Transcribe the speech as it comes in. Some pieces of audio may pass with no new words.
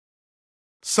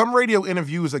Some radio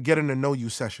interviews are getting to know you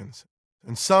sessions,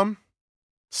 and some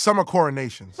are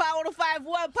coronations.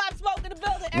 505.1, Pop Smoke in the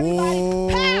building,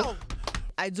 everybody. Pow!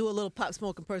 I do a little Pop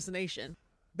Smoke impersonation.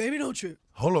 Baby, don't trip.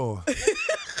 Hold on.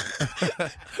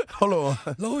 Hold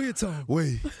on. Lower your tone.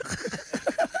 Wait.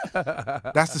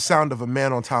 That's the sound of a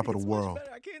man on top of the world.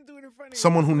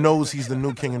 Someone who knows he's the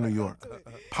new king of New York.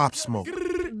 Pop Smoke.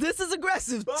 This is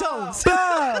aggressive tones.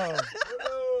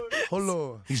 Hold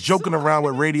on. He's joking around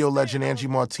with radio legend Angie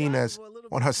Martinez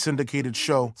on her syndicated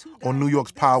show on New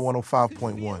York's Power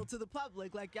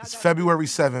 105.1. It's February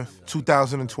 7th,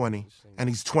 2020, and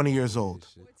he's 20 years old.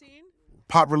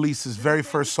 Pop released his very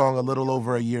first song a little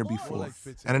over a year before,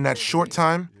 and in that short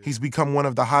time, he's become one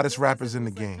of the hottest rappers in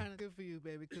the game.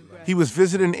 He was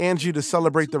visiting Angie to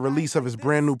celebrate the release of his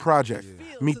brand new project,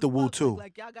 Meet the Woo 2.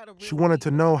 She wanted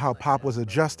to know how Pop was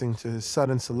adjusting to his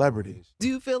sudden celebrity. Do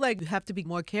you feel like you have to be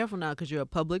more careful now because you're a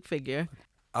public figure?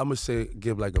 I'm going to say,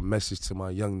 give like a message to my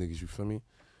young niggas, you feel me?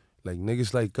 Like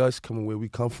niggas like us coming where we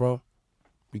come from,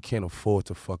 we can't afford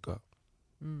to fuck up.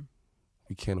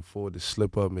 We can't afford to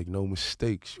slip up, make no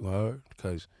mistakes, you heard?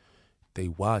 Because they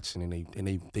watching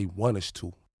and they want us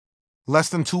to. Less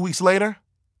than 2 weeks later,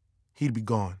 he'd be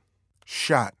gone,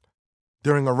 shot,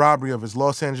 during a robbery of his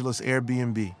Los Angeles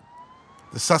Airbnb.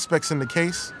 The suspects in the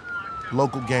case,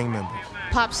 local gang members.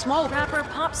 Pop Smoke. Rapper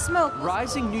Pop Smoke.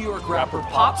 Rising New York rapper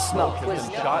Pop Smoke has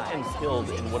been shot and killed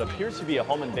in what appears to be a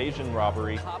home invasion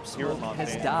robbery here in Los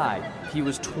Angeles. Has died. He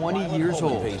was 20 years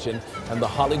old. And the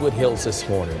Hollywood Hills this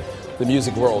morning. The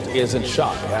music world is in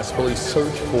shock as police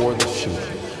search for the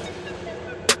shooter.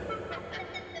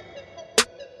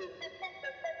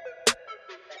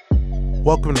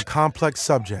 Welcome to Complex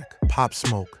Subject, Pop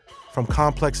Smoke, from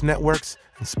Complex Networks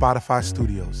and Spotify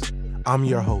Studios. I'm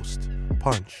your host,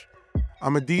 Punch.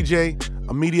 I'm a DJ,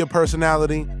 a media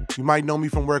personality. You might know me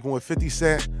from working with 50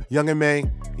 Cent, Young M.A.,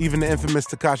 even the infamous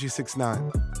Tekashi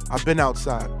 6ix9ine. I've been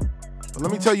outside. But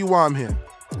let me tell you why I'm here.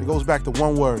 It goes back to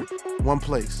one word, one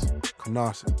place,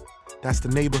 Canarsie. That's the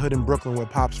neighborhood in Brooklyn where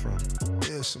Pop's from.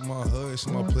 Yeah, it's my hood, it's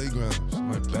my playground, it's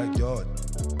my backyard.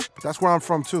 But that's where I'm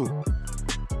from, too.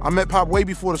 I met Pop way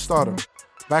before the stardom,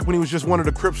 back when he was just one of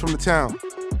the Crips from the town.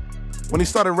 When he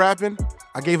started rapping,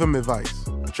 I gave him advice.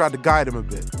 I tried to guide him a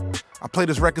bit. I played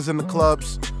his records in the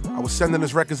clubs. I was sending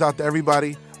his records out to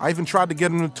everybody. I even tried to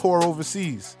get him to tour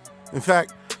overseas. In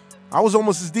fact, I was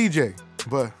almost his DJ,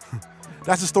 but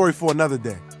that's a story for another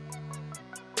day.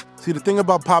 See, the thing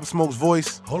about Pop Smoke's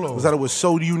voice was that it was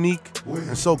so unique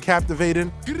and so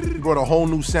captivating, it brought a whole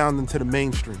new sound into the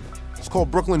mainstream. It's called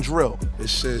Brooklyn Drill.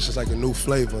 It's just like a new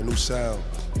flavor, a new sound,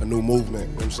 a new movement, you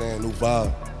know what I'm saying, a new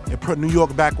vibe. It put New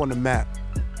York back on the map.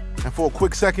 And for a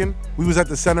quick second, we was at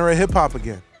the center of hip-hop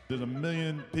again. There's a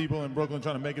million people in Brooklyn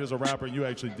trying to make it as a rapper, and you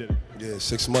actually did it. Yeah,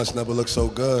 6 months never looked so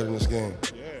good in this game.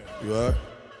 Yeah. You heard?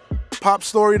 Pop's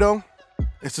story, though,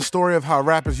 it's the story of how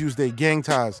rappers use their gang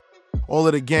ties, all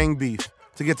of the gang beef,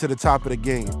 to get to the top of the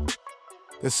game.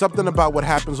 There's something about what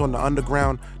happens on the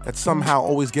underground that somehow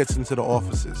always gets into the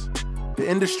offices. The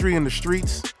industry and the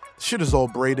streets, shit is all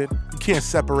braided. You can't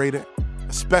separate it,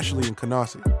 especially in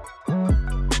Canarsie.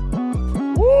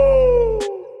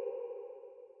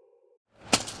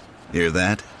 Hear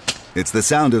that? It's the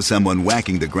sound of someone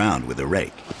whacking the ground with a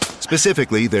rake.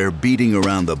 Specifically, they're beating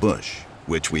around the bush,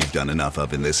 which we've done enough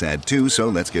of in this ad too, so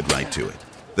let's get right to it.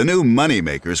 The new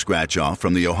Moneymaker scratch-off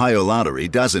from the Ohio Lottery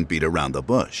doesn't beat around the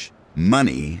bush.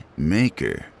 Money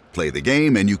Maker. Play the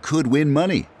game and you could win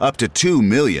money, up to $2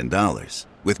 million.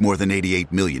 With more than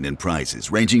 $88 million in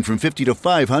prizes, ranging from $50 to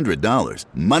 $500,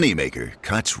 Moneymaker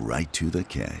cuts right to the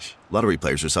cash. Lottery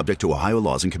players are subject to Ohio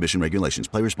laws and commission regulations.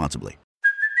 Play responsibly.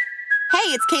 Hey,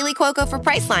 it's Kaylee Cuoco for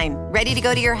Priceline. Ready to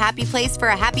go to your happy place for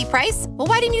a happy price? Well,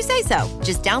 why didn't you say so?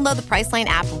 Just download the Priceline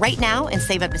app right now and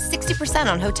save up to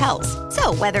 60% on hotels.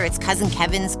 So whether it's Cousin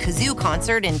Kevin's Kazoo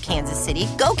Concert in Kansas City,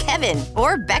 go Kevin,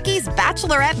 or Becky's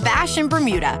Bachelorette Bash in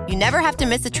Bermuda, you never have to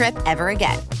miss a trip ever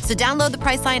again. So download the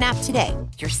Priceline app today.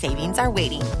 Your savings are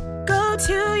waiting. Go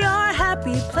to your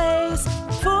happy place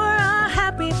for a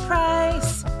happy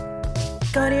price.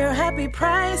 Go to your happy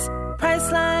price,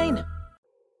 Priceline.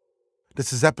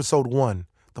 This is episode 1,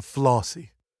 The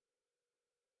Flossy.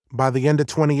 By the end of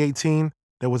 2018,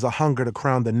 there was a hunger to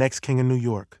crown the next king of New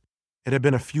York. It had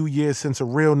been a few years since a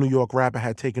real New York rapper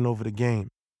had taken over the game.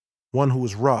 One who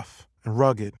was rough and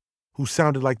rugged, who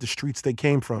sounded like the streets they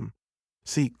came from.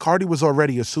 See, Cardi was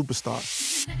already a superstar.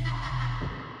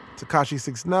 Tekashi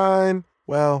 6ix9ine,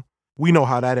 well, we know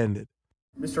how that ended.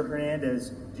 Mr.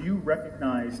 Hernandez, do you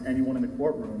recognize anyone in the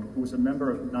courtroom who was a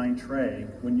member of 9 Trey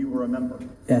when you were a member?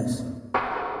 Yes.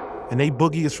 And A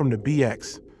Boogie is from the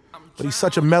BX. But he's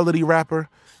such a melody rapper,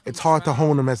 it's hard to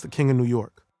hone him as the king of New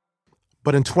York.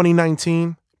 But in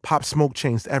 2019, Pop Smoke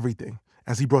changed everything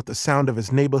as he brought the sound of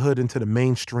his neighborhood into the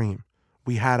mainstream.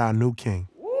 We had our new king.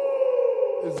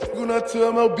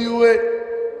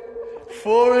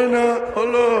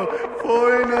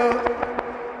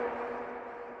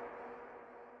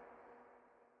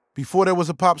 Before there was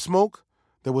a Pop Smoke,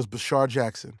 there was Bashar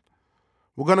Jackson.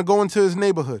 We're gonna go into his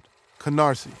neighborhood,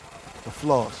 Canarsie, the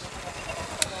Floss.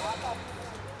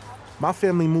 My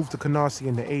family moved to Canarsie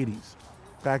in the 80s.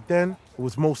 Back then, it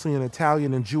was mostly an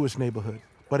Italian and Jewish neighborhood.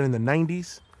 But in the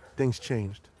 90s, things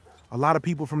changed. A lot of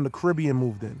people from the Caribbean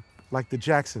moved in, like the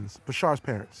Jacksons, Bashar's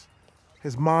parents.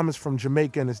 His mom is from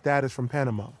Jamaica and his dad is from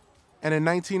Panama. And in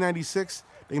 1996,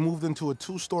 they moved into a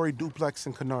 2-story duplex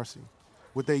in Canarsie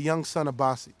with their young son,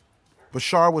 Abasi.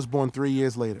 Bashar was born 3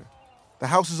 years later. The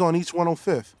house is on East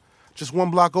 105th, just 1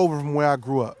 block over from where I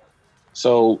grew up.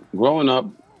 So growing up,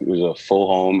 it was a full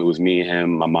home. It was me and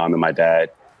him, my mom and my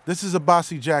dad. This is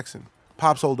Abasi Jackson,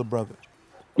 Pop's older brother.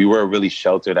 We were really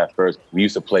sheltered at first. We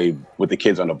used to play with the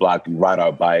kids on the block, ride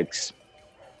our bikes.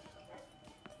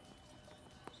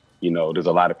 You know, there's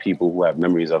a lot of people who have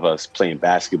memories of us playing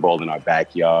basketball in our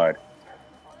backyard.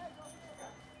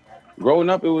 Growing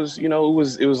up, it was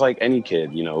like any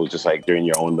kid, it was just like you're in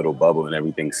your own little bubble and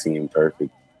everything seemed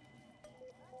perfect.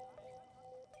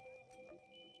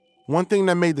 One thing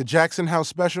that made the Jackson house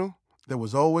special, there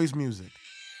was always music.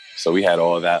 So we had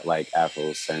all that like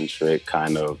Afrocentric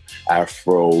kind of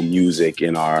Afro music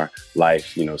in our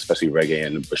life, especially reggae.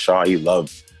 And Bashar, he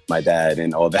loved my dad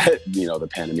and all that, the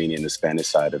Panamanian, the Spanish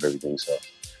side of everything. So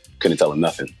couldn't tell him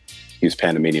nothing. He was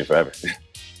Panamanian forever.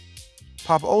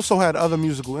 Pop also had other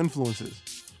musical influences.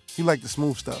 He liked the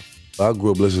smooth stuff. I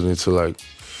grew up listening to like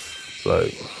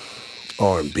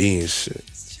R&B and shit.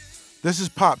 This is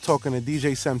Pop talking to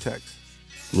DJ Semtex.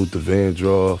 Luther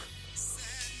Vandross.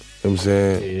 You know what I'm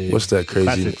saying? Yeah. What's that crazy?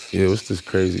 Classics. Yeah, what's this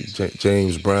crazy?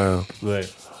 James Brown.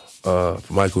 Right.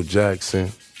 Michael Jackson. You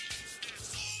know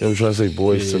what I'm trying to say?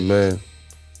 Boys to Men.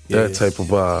 That type of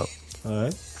vibe. All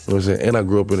right. You know what I'm saying? And I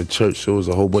grew up in a church, so there was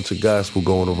a whole bunch of gospel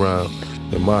going around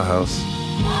in my house.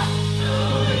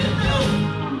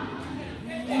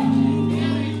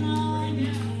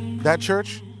 That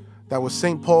church, that was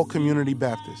St. Paul Community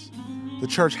Baptist. The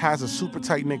church has a super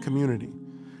tight-knit community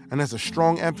and has a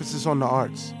strong emphasis on the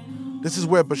arts. This is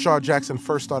where Bashar Jackson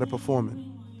first started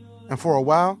performing. And for a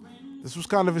while, this was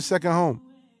kind of his second home.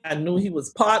 I knew he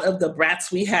was part of the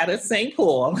brats we had at St.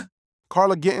 Paul.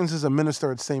 Carla Gittins is a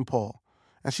minister at St. Paul,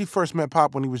 and she first met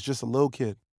Pop when he was just a little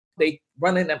kid. They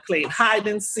running and played hide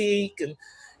and seek and,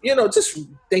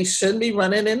 they shouldn't be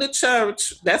running in the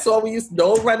church. That's all we used to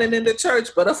know, running in the church.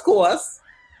 But of course.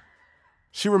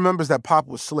 She remembers that Pop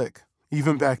was slick,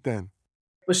 even back then.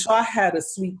 Bashar had a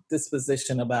sweet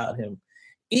disposition about him.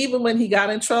 Even when he got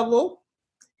in trouble,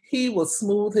 he would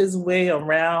smooth his way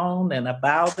around and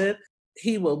about it.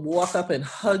 He would walk up and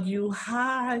hug you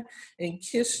high and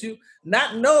kiss you,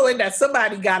 not knowing that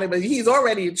somebody got him, but he's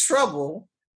already in trouble.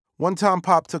 One time,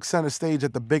 Pop took center stage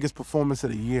at the biggest performance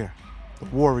of the year, the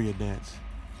Warrior Dance.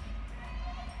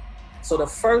 So the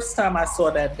first time I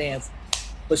saw that dance,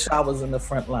 Bashar was in the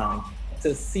front line.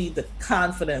 To see the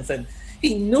confidence, and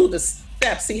he knew the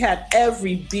steps. He had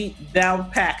every beat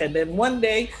down pat. And then one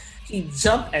day, he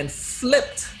jumped and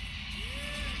flipped.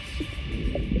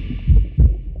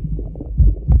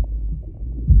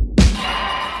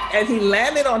 And he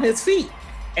landed on his feet,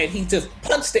 and he just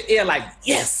punched the air like,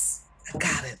 yes, I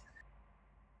got it.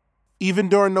 Even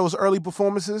during those early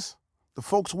performances, the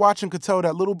folks watching could tell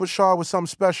that little Bashar was something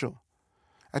special.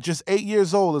 At just 8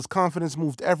 years old, his confidence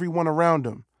moved everyone around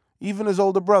him, even his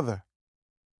older brother.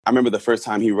 I remember the first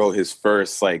time he wrote his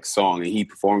first song, and he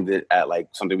performed it at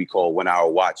something we call 1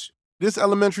 Hour Watch. This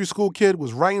elementary school kid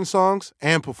was writing songs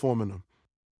and performing them.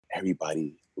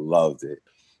 Everybody loved it.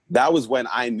 That was when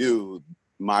I knew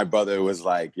my brother was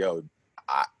like, yo,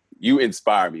 you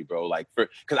inspire me, bro. Because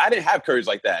I didn't have courage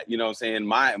like that. You know what I'm saying?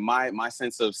 My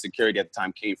sense of security at the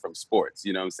time came from sports.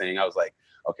 You know what I'm saying? I was like,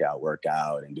 okay, I'll work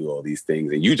out and do all these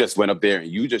things. And you just went up there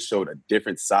and you just showed a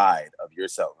different side of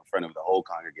yourself in front of the whole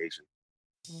congregation.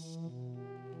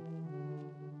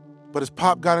 But as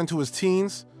Pop got into his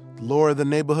teens, the lore of the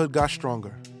neighborhood got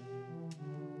stronger.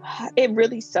 It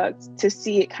really sucked to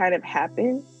see it kind of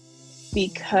happen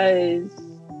because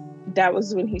that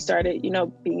was when he started,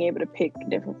 being able to pick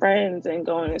different friends and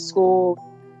going to school.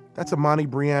 That's Amani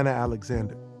Brianna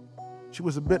Alexander. She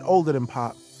was a bit older than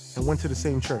Pop and went to the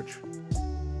same church.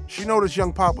 She noticed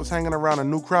young Pop was hanging around a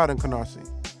new crowd in Canarsie,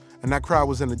 and that crowd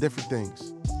was into different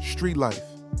things. Street life,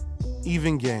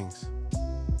 even gangs.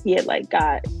 He had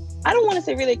got I don't want to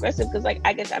say really aggressive because, like,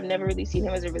 I guess I've never really seen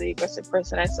him as a really aggressive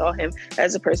person. I saw him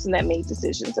as a person that made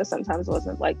decisions that sometimes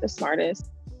wasn't, like, the smartest.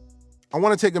 I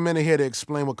want to take a minute here to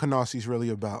explain what Canarsie is really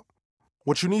about.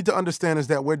 What you need to understand is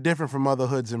that we're different from other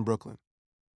hoods in Brooklyn.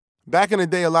 Back in the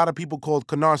day, a lot of people called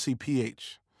Canarsie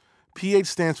PH. PH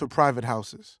stands for private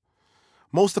houses.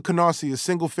 Most of Canarsie is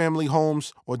single-family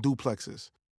homes or duplexes.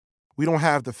 We don't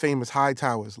have the famous high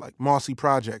towers like Marcy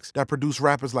Projects that produce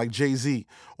rappers like Jay-Z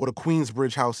or the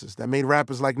Queensbridge houses that made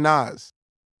rappers like Nas.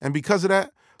 And because of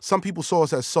that, some people saw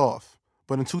us as soft.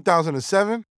 But in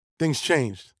 2007, things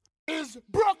changed. Is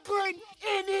Brooklyn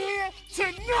in here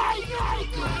tonight?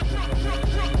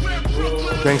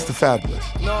 Thanks to Fabulous.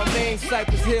 Know what I mean?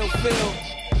 Cypress Hill Phil,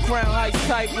 Crown Heights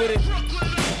tight with it.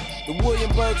 The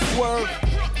Williamburg Swerve,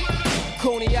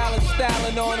 Coney Island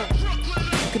styling on it.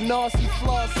 Canarsie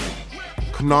Flossy.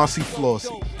 Canarsie Flossy.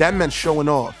 That meant showing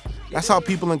off. That's how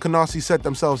people in Canarsie set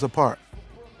themselves apart.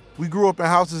 We grew up in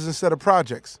houses instead of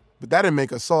projects, but that didn't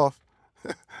make us soft.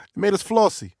 It made us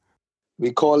flossy.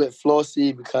 We call it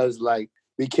flossy because, like,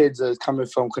 we kids are coming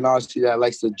from Canarsie that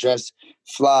likes to dress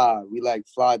fly. We like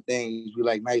fly things. We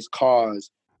like nice cars.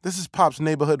 This is Pop's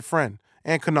neighborhood friend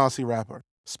and Canarsie rapper,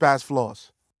 Spaz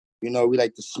Floss. You know, we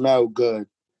like to smell good,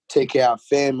 take care of our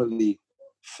family,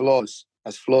 floss.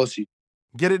 That's flossy.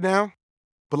 Get it now?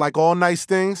 But like all nice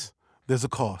things, there's a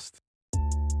cost.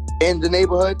 In the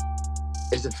neighborhood,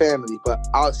 it's a family. But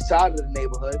outside of the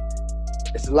neighborhood,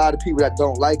 it's a lot of people that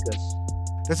don't like us.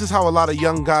 This is how a lot of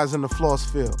young guys in the floss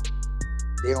feel.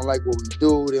 They don't like what we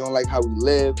do. They don't like how we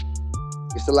live.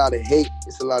 It's a lot of hate.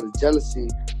 It's a lot of jealousy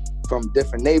from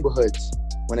different neighborhoods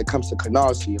when it comes to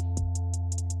Canarsie.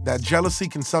 That jealousy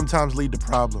can sometimes lead to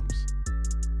problems.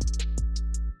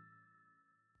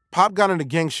 Pop got into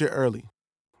gang shit early.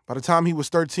 By the time he was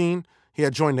 13, he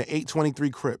had joined the 823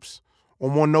 Crips,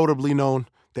 or more notably known,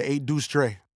 the 8 Deuce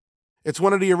Dre. It's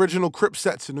one of the original Crip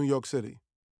sets in New York City.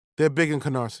 They're big in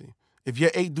Canarsie. If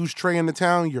you're 8 Deuce Dre in the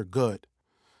town, you're good.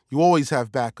 You always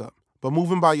have backup. But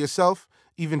moving by yourself,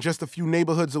 even just a few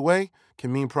neighborhoods away,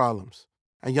 can mean problems.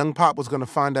 And young Pop was going to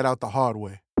find that out the hard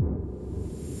way.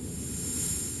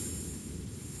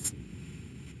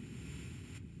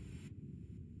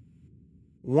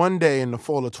 One day in the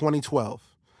fall of 2012,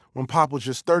 when Pop was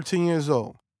just 13 years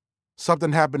old,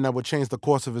 something happened that would change the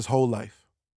course of his whole life.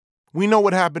 We know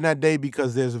what happened that day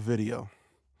because there's a video.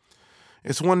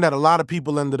 It's one that a lot of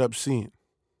people ended up seeing.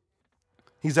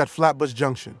 He's at Flatbush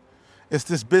Junction. It's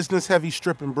this business-heavy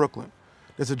strip in Brooklyn.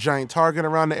 There's a giant Target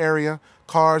around the area,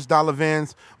 cars, dollar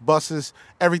vans, buses,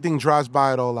 everything drives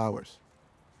by at all hours.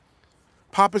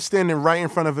 Pop is standing right in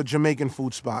front of a Jamaican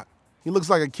food spot. He looks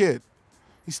like a kid.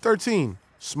 He's 13,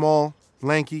 small,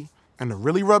 lanky, and to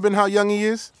really rub in how young he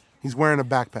is, he's wearing a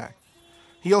backpack.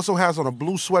 He also has on a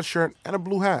blue sweatshirt and a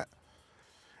blue hat.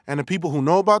 And the people who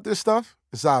know about this stuff,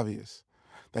 it's obvious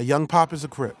that young Pop is a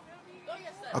Crip.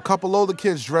 A couple older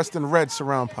kids dressed in red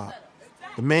surround Pop.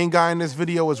 The main guy in this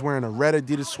video is wearing a red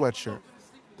Adidas sweatshirt.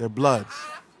 They're Bloods.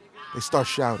 They start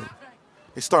shouting.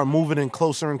 They start moving in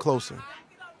closer and closer.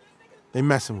 They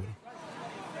messing with him.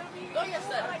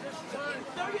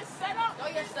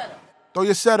 Throw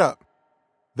your setup.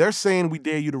 They're saying we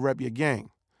dare you to rep your gang.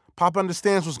 Pop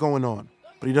understands what's going on,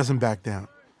 but he doesn't back down.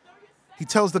 He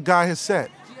tells the guy his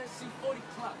set.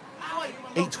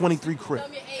 823 Crip.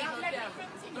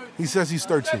 He says he's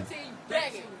 13.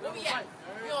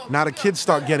 Now the kids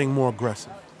start getting more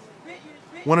aggressive.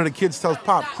 One of the kids tells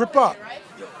Pop, "Crip up."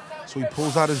 So he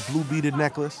pulls out his blue beaded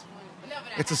necklace.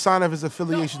 It's a sign of his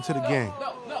affiliation to the gang.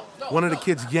 One of the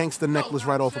kids yanks the necklace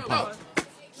right off of Pop.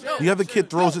 The other kid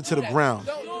throws it to the ground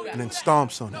and then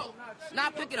stomps on it.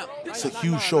 It's a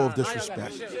huge show of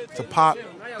disrespect to Pop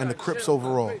and the Crips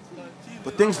overall.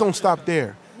 But things don't stop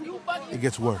there. It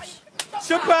gets worse.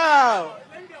 Chappelle!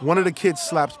 One of the kids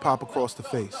slaps Pop across the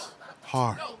face,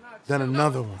 hard. Then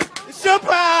another one.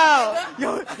 Chappelle!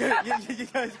 Yo,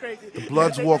 it's crazy. The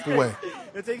Bloods walk away,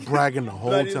 bragging the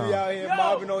whole Bloody time. be out here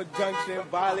mobbing on Junction,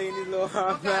 violating these little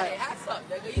hot rats.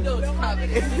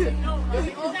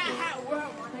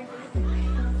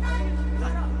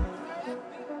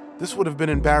 This would have been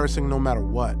embarrassing no matter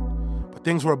what, but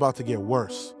things were about to get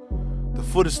worse. The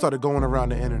footage started going around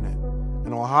the internet,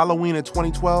 and on Halloween in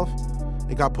 2012,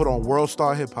 it got put on World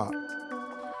Star Hip Hop.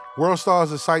 World Star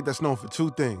is a site that's known for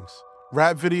two things: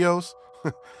 rap videos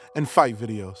and fight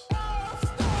videos.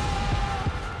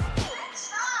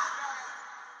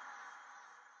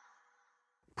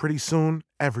 Pretty soon,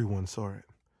 everyone saw it,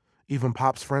 even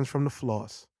Pop's friends from the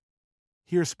Floss.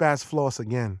 Here's Spaz Floss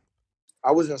again.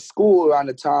 I was in school around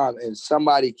the time, and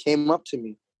somebody came up to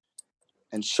me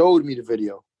and showed me the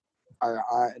video.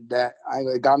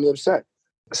 It got me upset.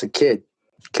 As a kid,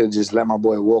 could just let my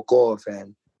boy walk off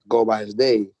and go by his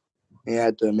day. He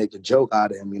had to make a joke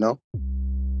out of him, you know?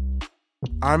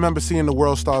 I remember seeing the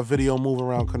World Star video move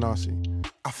around Canarsie.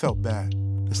 I felt bad.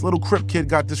 This little Crip kid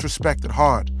got disrespected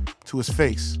hard to his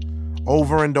face,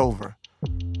 over and over.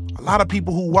 A lot of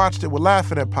people who watched it were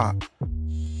laughing at Pop.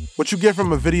 What you get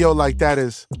from a video like that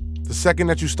is, the second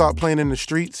that you start playing in the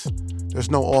streets,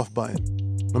 there's no off button.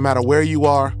 No matter where you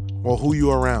are or who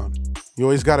you're around, you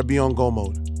always gotta be on go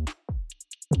mode.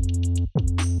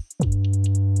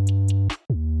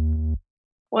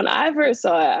 When I first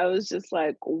saw it, I was just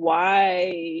like,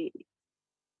 why?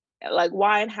 Like,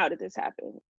 why and how did this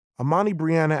happen? Amani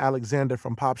Brianna Alexander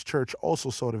from Pop's church also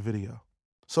saw the video.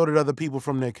 So did other people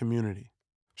from their community.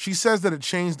 She says that it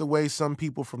changed the way some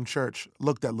people from church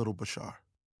looked at little Bashar.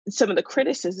 Some of the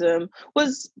criticism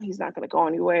was, he's not going to go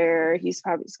anywhere. He's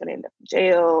probably just going to end up in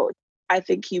jail. I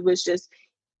think he was just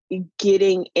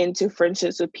getting into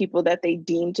friendships with people that they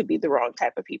deemed to be the wrong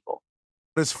type of people.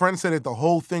 His friend said that the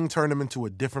whole thing turned him into a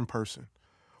different person.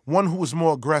 One who was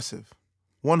more aggressive.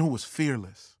 One who was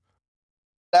fearless.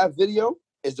 That video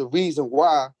is the reason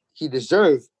why he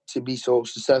deserved to be so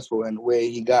successful and where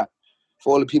he got.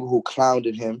 For all the people who clowned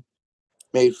at him,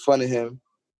 made fun of him,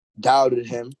 doubted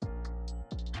him.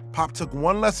 Pop took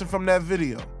one lesson from that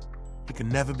video. He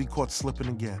could never be caught slipping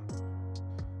again.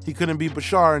 He couldn't be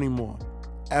Bashar anymore,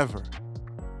 ever.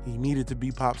 He needed to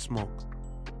be Pop Smoke.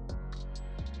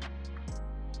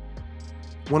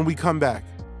 When we come back,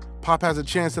 Pop has a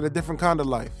chance at a different kind of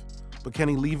life, but can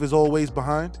he leave his old ways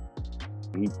behind?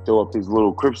 He throw up his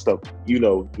little Crip stuff. You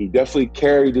know, he definitely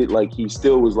carried it like he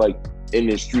still was like in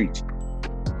the streets.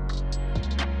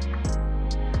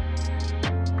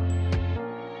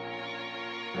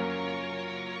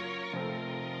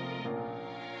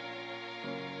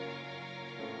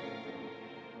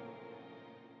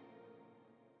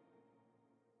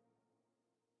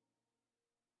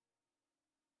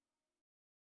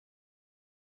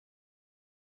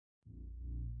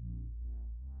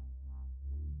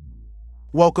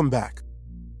 Welcome back.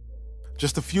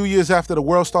 Just a few years after the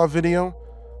World Star video,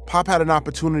 Pop had an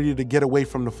opportunity to get away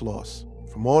from the floss,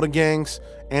 from all the gangs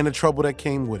and the trouble that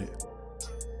came with it.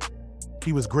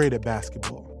 He was great at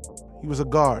basketball. He was a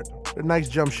guard with a nice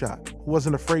jump shot who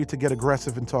wasn't afraid to get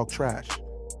aggressive and talk trash.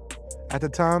 At the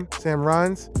time, Sam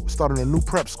Rhines was starting a new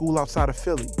prep school outside of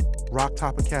Philly, Rock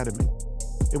Top Academy.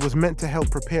 It was meant to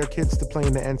help prepare kids to play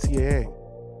in the NCAA.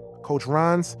 Coach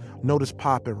Rhines noticed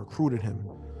Pop and recruited him.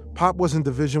 Pop wasn't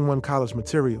Division I college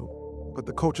material, but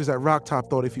the coaches at Rock Top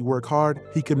thought if he worked hard,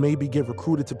 he could maybe get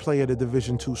recruited to play at a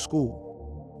Division II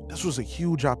school. This was a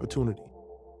huge opportunity.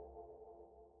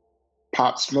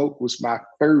 Pop Smoke was my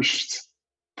first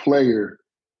player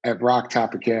at Rock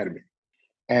Top Academy.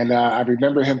 And I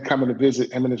remember him coming to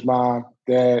visit, him and his mom,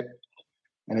 dad,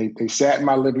 and they sat in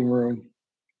my living room.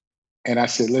 And I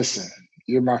said, listen,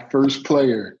 you're my first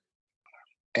player,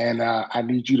 and I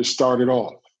need you to start it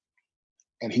off.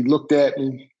 And he looked at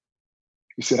me.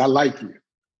 He said, I like you.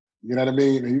 You know what I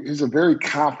mean? He's a very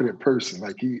confident person.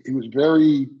 Like he was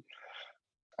very,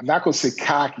 I'm not going to say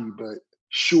cocky, but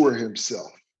sure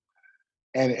himself.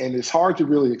 And it's hard to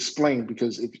really explain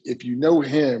because if you know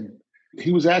him,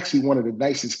 he was actually one of the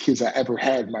nicest kids I ever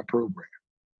had in my program.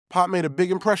 Pop made a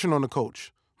big impression on the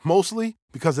coach, mostly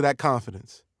because of that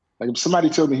confidence. Like if somebody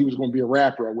told me he was going to be a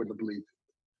rapper, I wouldn't have believed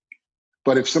it.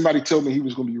 But if somebody told me he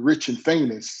was going to be rich and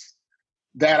famous,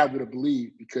 that I would have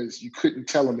believed because you couldn't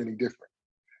tell him any different.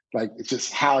 Like it's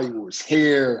just how he wore his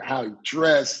hair, how he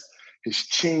dressed, his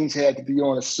chains had to be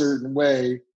on a certain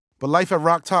way. But life at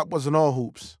Rock Top wasn't all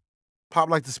hoops. Pop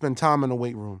liked to spend time in the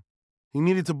weight room. He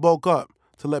needed to bulk up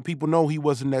to let people know he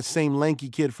wasn't that same lanky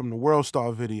kid from the World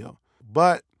Star video.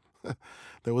 But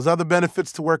there was other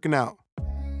benefits to working out.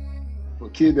 For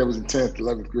a kid that was in 10th,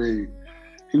 11th grade,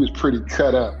 he was pretty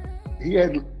cut up. He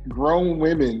had grown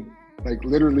women like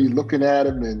literally looking at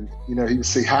him, and he would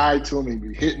say hi to him, he'd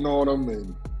be hitting on him,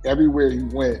 and everywhere he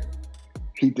went,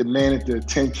 he demanded the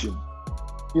attention.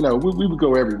 We would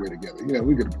go everywhere together.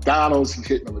 We go to McDonald's, he's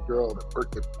hitting on the girl that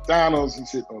worked at McDonald's, he's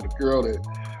hitting on the girl that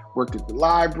worked at the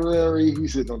library,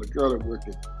 he's hitting on the girl that worked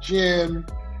at the gym,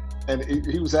 and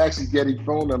he was actually getting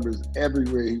phone numbers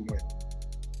everywhere he went.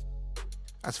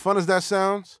 As fun as that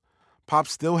sounds, Pop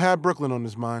still had Brooklyn on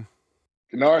his mind.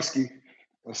 Canarsie.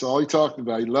 That's all he talked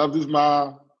about. He loved his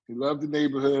mom. He loved the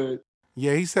neighborhood.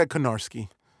 Yeah, he said Canarsie.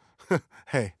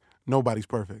 Hey, nobody's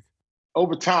perfect.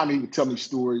 Over time, he would tell me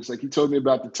stories. Like he told me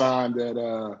about the time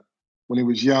that when he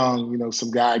was young, some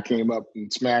guy came up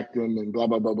and smacked him and blah,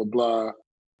 blah, blah, blah, blah.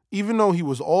 Even though he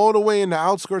was all the way in the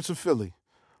outskirts of Philly,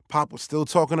 Pop was still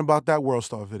talking about that World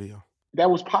Star video.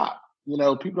 That was Pop. You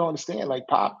know, people don't understand. Like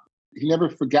Pop, he never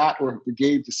forgot or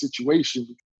forgave the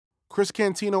situation. Chris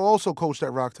Cantino also coached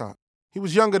at Rock Top. He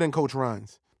was younger than Coach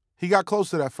Rhines. He got close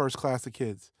to that first class of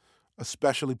kids,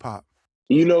 especially Pop.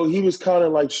 You know, he was kind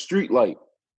of like street light.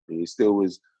 He still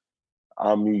was,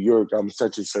 I'm New York, I'm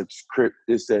such and such, Crip,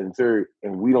 this, that, and third.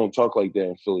 And we don't talk like that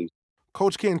in Philly.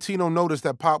 Coach Cantino noticed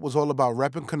that Pop was all about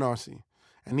repping Canarsie,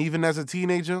 and even as a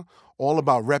teenager, all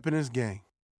about repping his gang.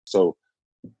 So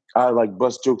I like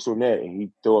bust jokes on that, and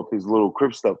he throw up his little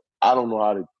Crip stuff. I don't know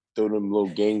how to throw them little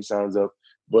gang sounds up,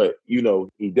 but, you know,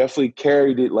 he definitely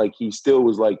carried it like he still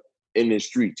was like in the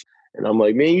streets. And I'm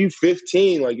like, man, you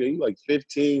 15, like, you like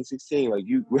 15, 16, like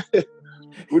you, what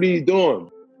are you doing?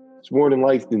 It's more than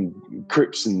life than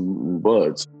Crips and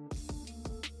Bloods.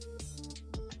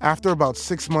 After about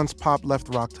 6 months, Pop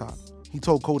left Rock Top. He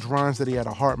told Coach Rhines that he had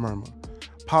a heart murmur.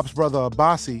 Pop's brother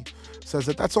Abbasi says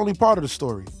that that's only part of the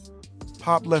story.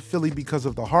 Pop left Philly because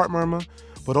of the heart murmur,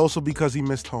 but also because he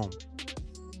missed home.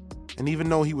 And even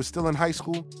though he was still in high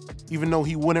school, even though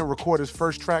he wouldn't record his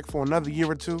first track for another year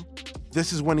or two,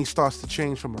 this is when he starts to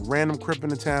change from a random Crip in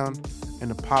the town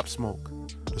into Pop Smoke,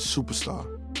 the superstar.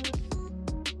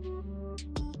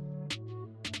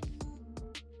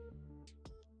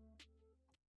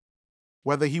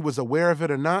 Whether he was aware of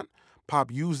it or not,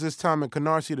 Pop used this time in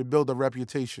Canarsie to build a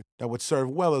reputation that would serve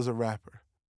well as a rapper.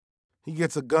 He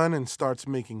gets a gun and starts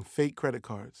making fake credit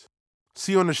cards.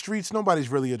 See, on the streets, nobody's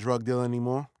really a drug dealer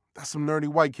anymore. That's some nerdy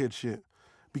white kid shit.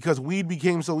 Because weed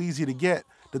became so easy to get,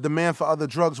 the demand for other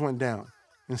drugs went down.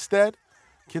 Instead,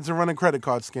 kids are running credit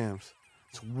card scams.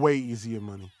 It's way easier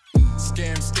money.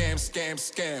 Scam, scam, scam,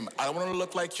 scam. I don't want to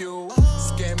look like you.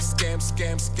 Scam, scam,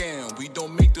 scam, scam. We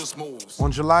don't make those moves.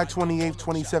 On July 28,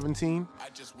 2017,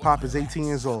 Pop is 18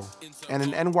 years old, and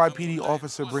an NYPD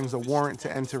officer brings a warrant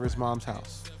to enter his mom's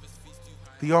house.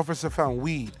 The officer found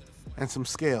weed and some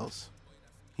scales.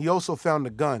 He also found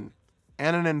a gun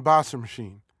and an embosser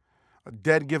machine, a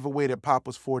dead giveaway that Pop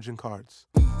was forging cards.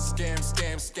 Scam,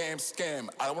 scam, scam, scam.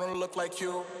 I don't want to look like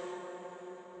you.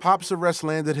 Pop's arrest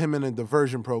landed him in a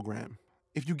diversion program.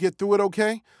 If you get through it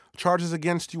okay, charges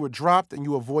against you are dropped and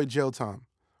you avoid jail time.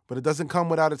 But it doesn't come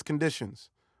without its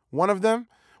conditions. One of them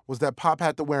was that Pop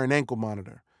had to wear an ankle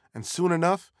monitor, and soon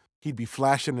enough, he'd be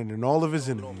flashing it in all of his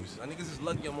interviews. Niggas is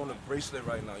lucky I'm on a bracelet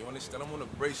right now. You understand? I'm on a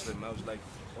bracelet, and I was like,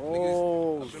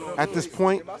 At this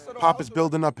point, Pop is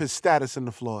building up his status in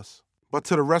the floss. But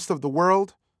to the rest of the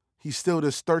world, he's still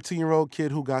this 13-year-old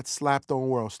kid who got slapped on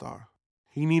World Star.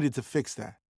 He needed to fix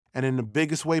that, and in the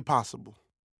biggest way possible.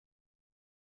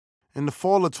 In the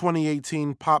fall of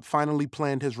 2018, Pop finally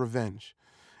planned his revenge.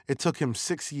 It took him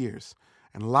 6 years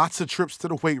and lots of trips to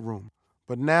the weight room,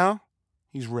 but now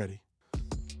he's ready.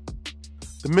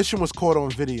 The mission was caught on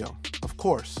video. Of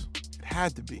course, it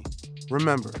had to be.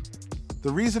 Remember,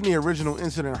 the reason the original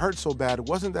incident hurt so bad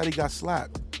wasn't that he got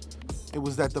slapped. It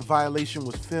was that the violation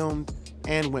was filmed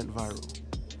and went viral.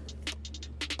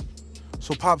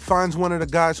 So Pop finds one of the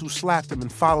guys who slapped him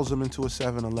and follows him into a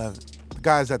 7-Eleven. The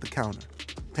guy's at the counter,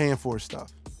 paying for his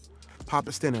stuff. Pop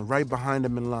is standing right behind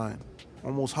him in line,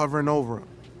 almost hovering over him.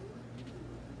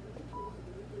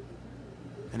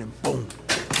 And then boom,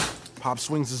 Pop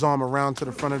swings his arm around to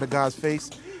the front of the guy's face,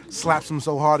 slaps him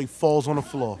so hard he falls on the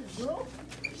floor.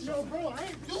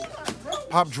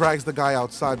 Pop drags the guy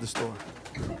outside the store.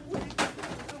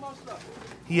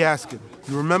 He asks him,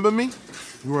 "You remember me?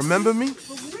 You remember me?"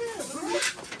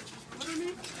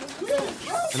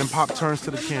 And then Pop turns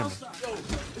to the camera.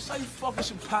 This how you fucking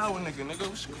some power, nigga.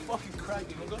 What's fucking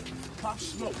cracking, nigga? Pop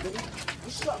Smoke, nigga.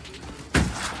 What's up?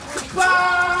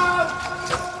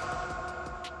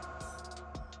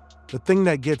 The thing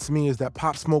that gets me is that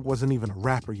Pop Smoke wasn't even a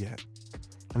rapper yet,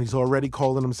 and he's already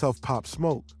calling himself Pop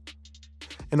Smoke.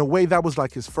 In a way, that was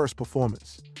like his first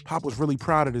performance. Pop was really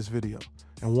proud of this video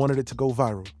and wanted it to go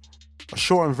viral. A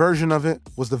shortened version of it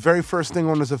was the very first thing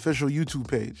on his official YouTube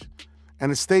page,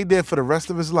 and it stayed there for the rest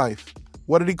of his life.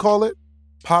 What did he call it?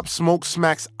 Pop Smoke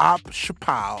Smacks Op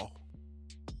Chapow.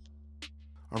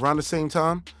 Around the same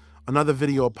time, another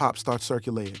video of Pop starts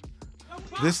circulating.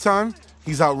 This time,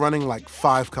 he's out running like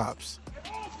 5 cops.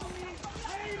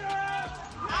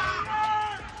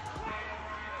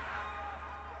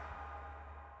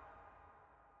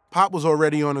 Pop was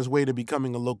already on his way to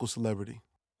becoming a local celebrity.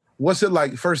 What's it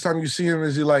like? First time you see him,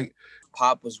 is he like...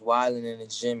 Pop was wilding in the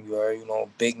gym, you know,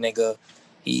 big nigga.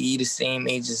 He the same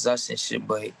age as us and shit,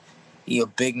 but he a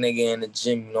big nigga in the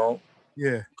gym, you know?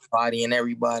 Yeah. Bodying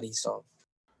everybody, so.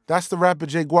 That's the rapper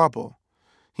Jay Guapo.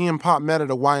 He and Pop met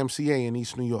at a YMCA in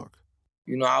East New York.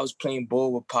 You know, I was playing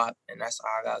ball with Pop, and that's how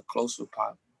I got close with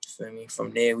Pop. You feel me?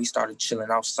 From there, we started chilling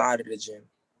outside of the gym.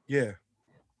 Yeah.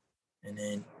 And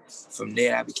then from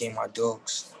there, that became my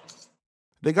dogs.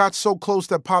 They got so close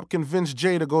that Pop convinced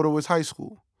Jay to go to his high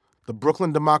school, the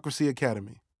Brooklyn Democracy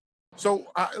Academy. So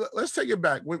let's take it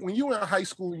back. When you were in high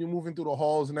school, you're moving through the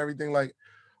halls and everything, like,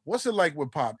 what's it like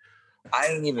with Pop? I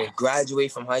didn't even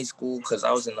graduate from high school because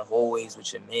I was in the hallways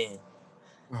with your man.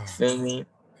 You feel me?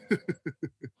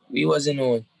 We wasn't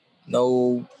in doing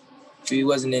no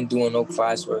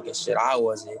classwork and shit. I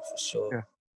wasn't, for sure. Yeah.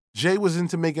 Jay was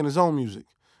into making his own music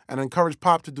and encouraged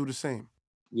Pop to do the same.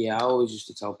 Yeah, I always used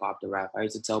to tell Pop to rap. I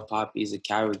used to tell Pop he's a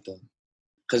character.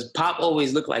 Because Pop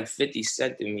always looked like 50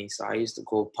 Cent to me, so I used to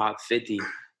call Pop 50.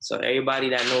 So everybody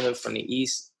that know him from the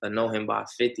East will know him by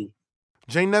 50.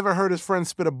 Jay never heard his friend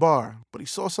spit a bar, but he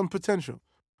saw some potential.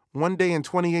 One day in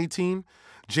 2018,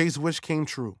 Jay's wish came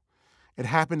true. It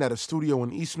happened at a studio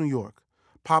in East New York.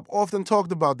 Pop often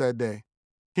talked about that day.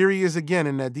 Here he is again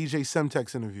in that DJ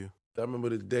Semtex interview. I remember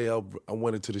the day I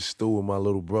went into the studio with my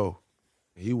little bro.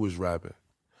 He was rapping.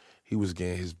 He was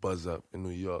getting his buzz up in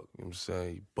New York. You know what I'm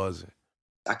saying? He buzzing.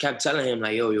 I kept telling him,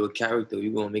 like, yo, you're a character.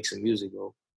 You're going to make some music,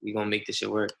 bro. We're going to make this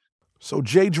shit work. So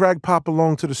Jay dragged Pop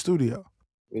along to the studio.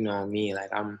 You know what I mean? Like,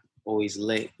 I'm always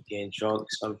lit, getting drunk,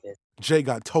 something. Jay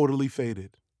got totally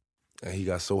faded. And he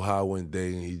got so high one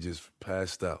day and he just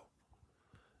passed out.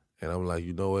 And I'm like,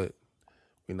 you know what?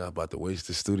 We're not about to waste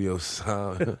the studio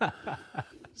sound.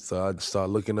 So I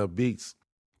started looking up beats.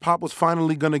 Pop was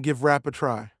finally going to give rap a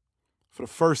try. For the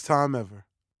first time ever.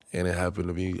 And it happened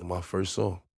to be my first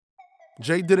song.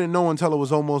 Jay didn't know until it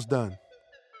was almost done.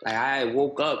 Like, I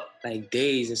woke up, like,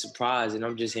 dazed and surprised, and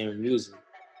I'm just hearing music.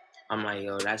 I'm like,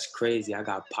 yo, that's crazy. I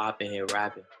got Pop in here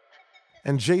rapping.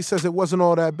 And Jay says it wasn't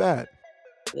all that bad.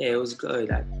 Yeah, it was good.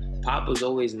 Like, Pop was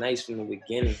always nice from the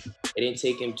beginning. It didn't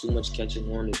take him too much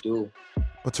catching on to do.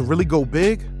 But to really go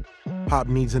big, Pop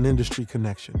needs an industry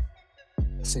connection.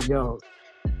 I said, yo,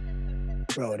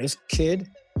 bro, this kid,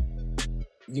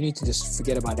 you need to just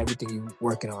forget about everything you're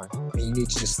working on. And you need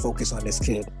to just focus on this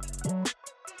kid.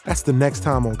 That's the next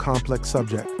time on Complex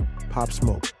Subject, Pop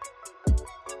Smoke.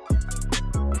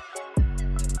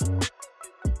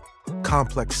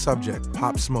 Complex Subject,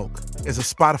 Pop Smoke is a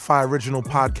Spotify original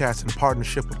podcast in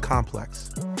partnership with Complex.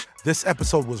 This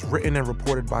episode was written and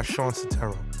reported by Sean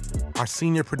Sotero. Our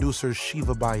senior producer is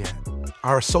Shiva Bayat.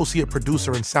 Our associate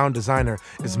producer and sound designer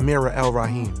is Mira El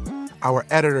Rahim. Our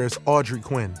editor is Audrey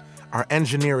Quinn. Our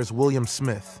engineer is William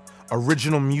Smith.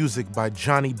 Original music by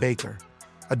Johnny Baker.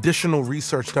 Additional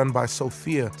research done by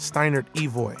Sophia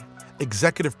Steinert-Evoy.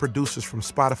 Executive producers from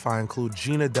Spotify include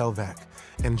Gina Delvac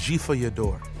and Jifa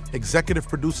Yador. Executive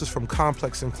producers from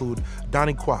Complex include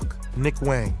Donnie Kwok, Nick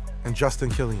Wang, and Justin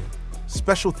Killian.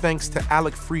 Special thanks to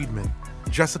Alec Friedman,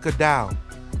 Jessica Dow,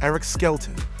 Eric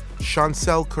Skelton,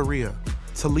 Chancel Correa,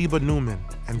 Taliba Newman,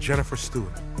 and Jennifer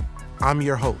Stewart. I'm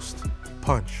your host,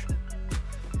 Punch.